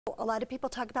A lot of people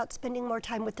talk about spending more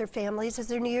time with their families as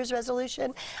their New Year's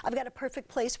resolution. I've got a perfect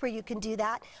place where you can do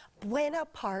that. Buena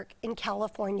Park in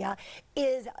California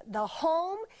is the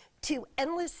home to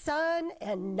endless sun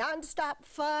and nonstop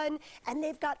fun, and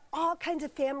they've got all kinds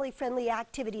of family-friendly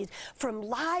activities, from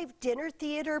live dinner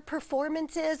theater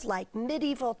performances like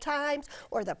Medieval Times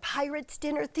or the Pirates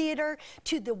Dinner Theater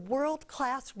to the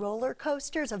world-class roller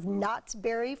coasters of Knott's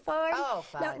Berry Farm. Oh,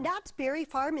 fun. Now, Knott's Berry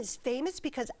Farm is famous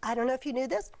because, I don't know if you knew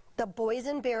this, the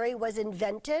boysenberry was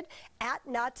invented at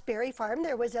Knott's Berry Farm.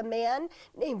 There was a man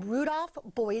named Rudolph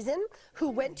Boysen who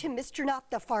went to Mr.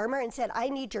 Knott the farmer and said, I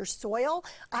need your soil,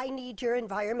 I need your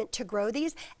environment to grow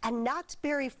these. And Knott's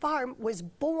Berry Farm was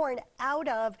born out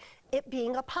of it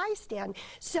being a pie stand.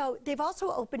 So they've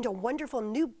also opened a wonderful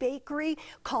new bakery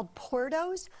called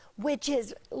Porto's, which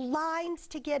is lines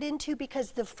to get into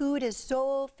because the food is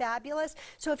so fabulous.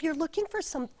 So if you're looking for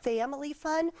some family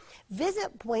fun,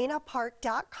 visit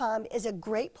buenapark.com is a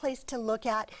great place to look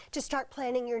at to start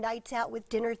planning your nights out with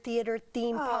dinner theater,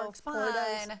 theme parks,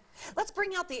 Porto's. Let's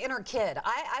bring out the inner kid.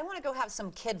 I want to go have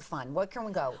some kid fun. Where can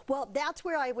we go? Well, that's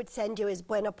where I would send you, is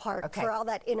Buena Park, for all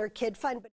that inner kid fun.